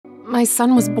My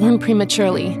son was born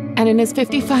prematurely, and in his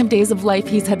 55 days of life,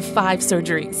 he's had 5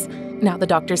 surgeries. Now the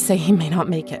doctors say he may not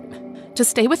make it. To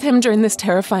stay with him during this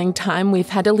terrifying time, we've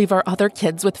had to leave our other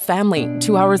kids with family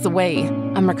 2 hours away.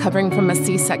 I'm recovering from a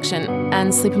C-section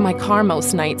and sleep in my car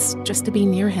most nights just to be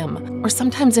near him, or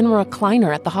sometimes in a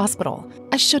recliner at the hospital.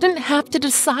 I shouldn't have to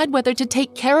decide whether to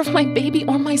take care of my baby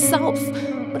or myself,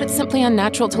 but it's simply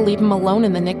unnatural to leave him alone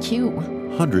in the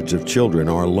NICU. Hundreds of children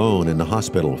are alone in the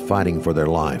hospital fighting for their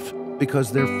life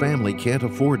because their family can't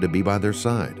afford to be by their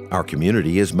side. Our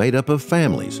community is made up of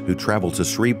families who travel to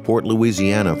Shreveport,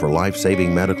 Louisiana for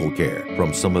life-saving medical care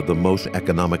from some of the most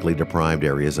economically deprived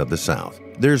areas of the South.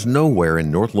 There's nowhere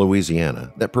in North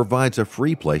Louisiana that provides a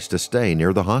free place to stay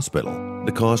near the hospital.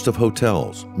 The cost of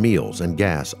hotels, meals, and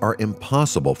gas are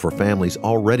impossible for families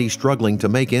already struggling to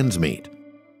make ends meet.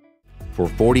 For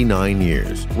 49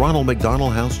 years, Ronald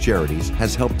McDonald House Charities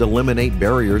has helped eliminate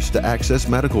barriers to access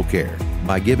medical care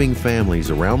by giving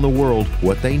families around the world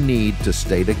what they need to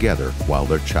stay together while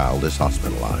their child is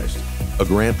hospitalized. A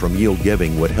grant from Yield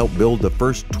Giving would help build the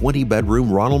first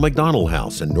 20-bedroom Ronald McDonald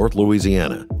House in North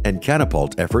Louisiana and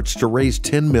catapult efforts to raise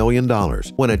 $10 million.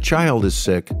 When a child is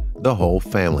sick, the whole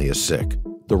family is sick.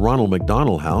 The Ronald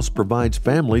McDonald House provides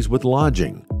families with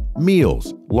lodging,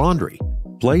 meals, laundry,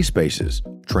 play spaces,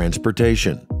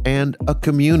 transportation, and a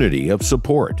community of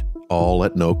support, all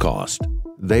at no cost.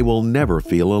 They will never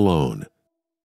feel alone.